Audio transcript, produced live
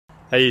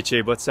Hey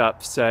YouTube, what's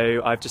up?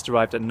 So I've just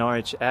arrived at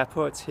Norwich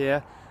Airport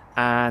here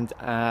and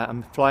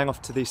I'm flying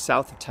off to the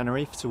south of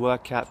Tenerife to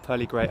work at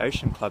Pearly Grey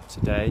Ocean Club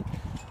today.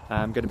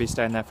 I'm going to be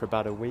staying there for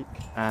about a week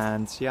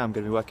and yeah, I'm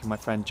going to be working with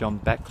my friend John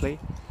Beckley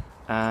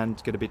and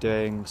going to be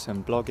doing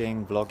some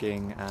blogging,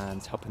 vlogging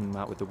and helping him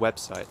out with the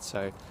website,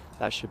 so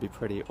that should be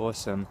pretty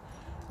awesome.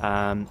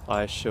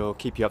 I shall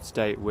keep you up to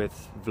date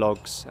with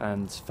vlogs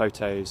and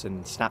photos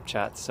and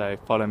Snapchat, so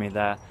follow me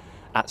there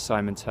at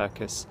Simon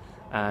Turkis.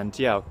 And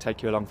yeah, I'll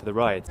take you along for the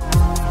ride. So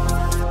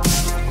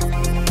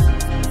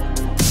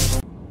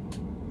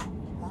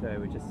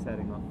we're just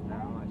setting off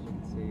now. As you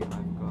can see,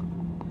 I've got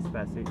a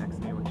spare seat next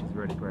to me, which is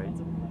really great.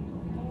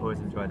 Always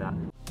enjoy that.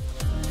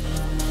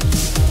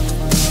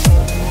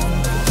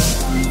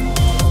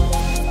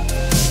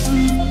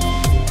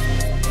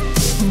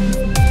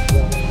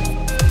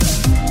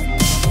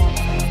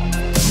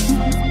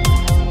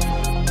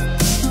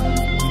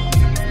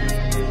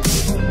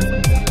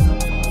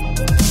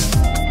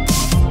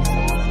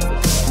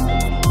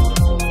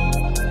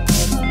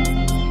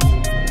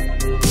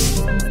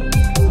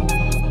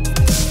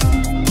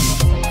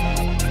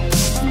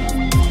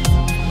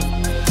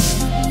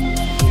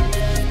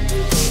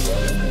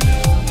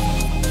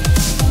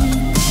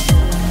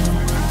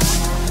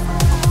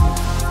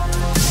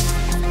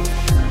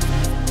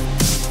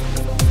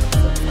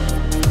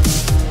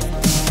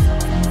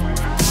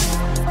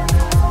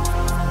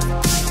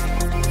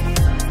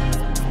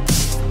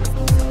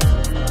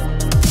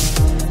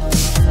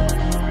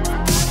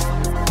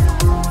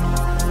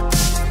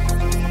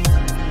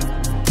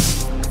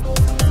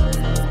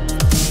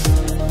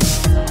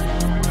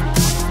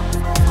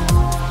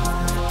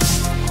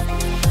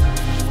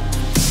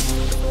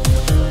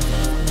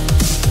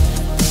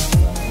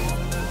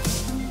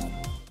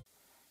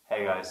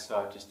 Hey guys, so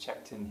I've just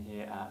checked in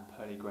here at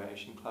Pearly Grey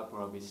Ocean Club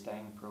where I'll be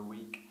staying for a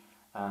week.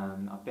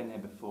 I've been here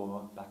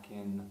before, back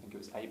in, I think it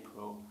was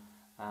April,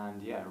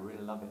 and yeah, I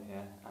really love it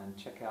here. And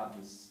check out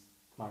this,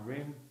 my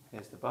room.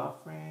 Here's the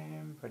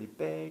bathroom, pretty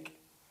big.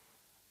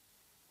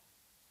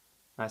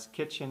 Nice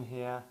kitchen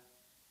here.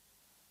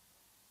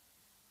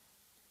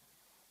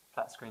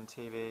 Flat screen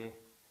TV,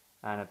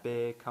 and a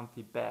big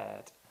comfy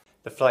bed.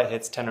 The flight here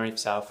to Tenerife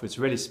South was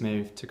really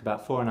smooth, took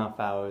about 4.5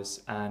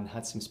 hours and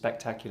had some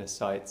spectacular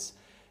sights.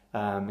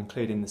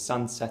 Including the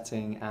sun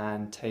setting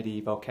and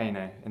Teide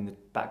volcano in the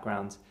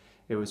background.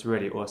 It was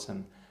really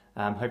awesome.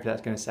 Hopefully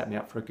that's going to set me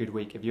up for a good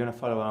week. If you want to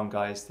follow along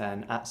guys,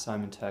 then at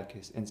Simon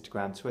Turkis,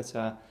 Instagram,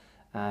 Twitter,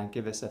 and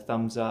give us a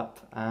thumbs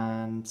up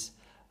and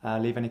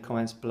leave any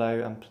comments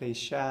below, and please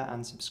share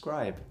and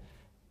subscribe.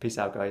 Peace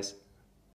out guys.